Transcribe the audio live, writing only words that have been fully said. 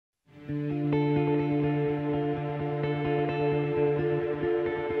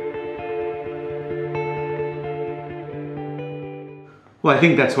Well, I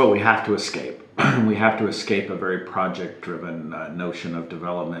think that's what we have to escape. We have to escape a very project-driven notion of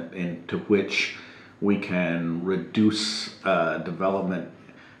development into which we can reduce development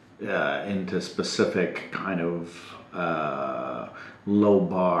into specific kind of low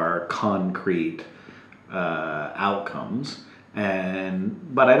bar, concrete outcomes.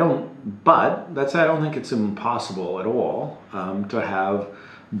 But I don't think it's impossible at all to have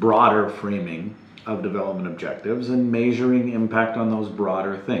broader framing of development objectives and measuring impact on those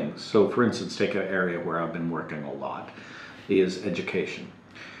broader things. So for instance, take an area where I've been working a lot is education.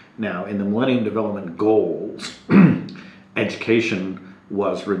 Now in the Millennium Development Goals, education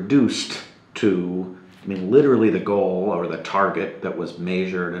was reduced to, literally the goal or the target that was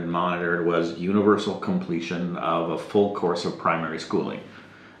measured and monitored was universal completion of a full course of primary schooling.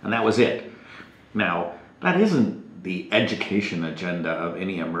 And that was it. Now, that isn't the education agenda of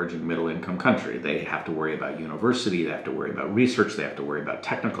any emerging middle-income country. They have to worry about university, they have to worry about research, they have to worry about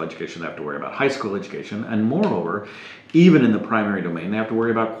technical education, they have to worry about high school education, and moreover, even in the primary domain, they have to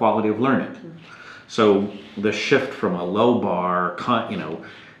worry about quality of learning. So the shift from a low bar,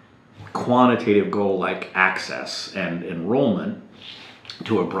 quantitative goal like access and enrollment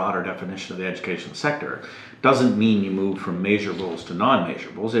to a broader definition of the education sector doesn't mean you move from measurables to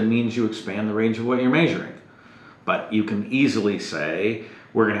non-measurables. It means you expand the range of what you're measuring. But you can easily say,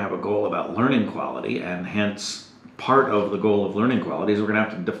 we're going to have a goal about learning quality, and hence part of the goal of learning quality is we're going to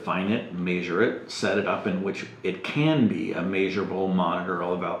have to define it, measure it, set it up in which it can be a measurable,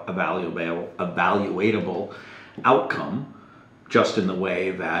 monitorable, evaluatable outcome, just in the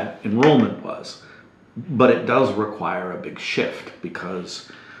way that enrollment was. But it does require a big shift, because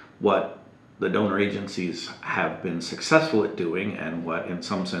what the donor agencies have been successful at doing, and what in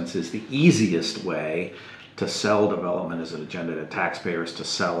some sense is the easiest way to sell development as an agenda to taxpayers, to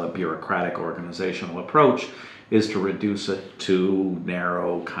sell a bureaucratic organizational approach, is to reduce it to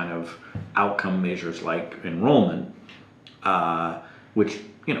narrow kind of outcome measures like enrollment, which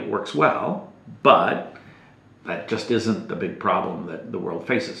works well, but that just isn't the big problem that the world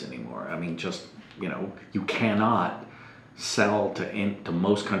faces anymore. You cannot sell to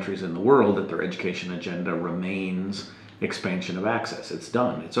most countries in the world that their education agenda remains expansion of access. It's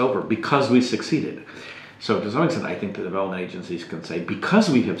done, it's over, because we succeeded. So to some extent, I think the development agencies can say,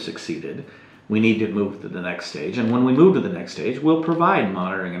 because we have succeeded, we need to move to the next stage. And when we move to the next stage, we'll provide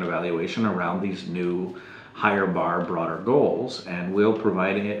monitoring and evaluation around these new higher bar, broader goals, and we'll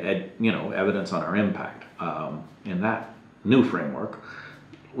provide evidence on our impact. In that new framework,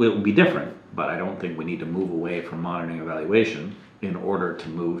 it will be different, but I don't think we need to move away from monitoring evaluation in order to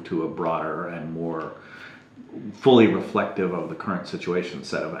move to a broader and more fully reflective of the current situation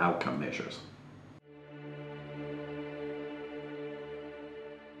set of outcome measures.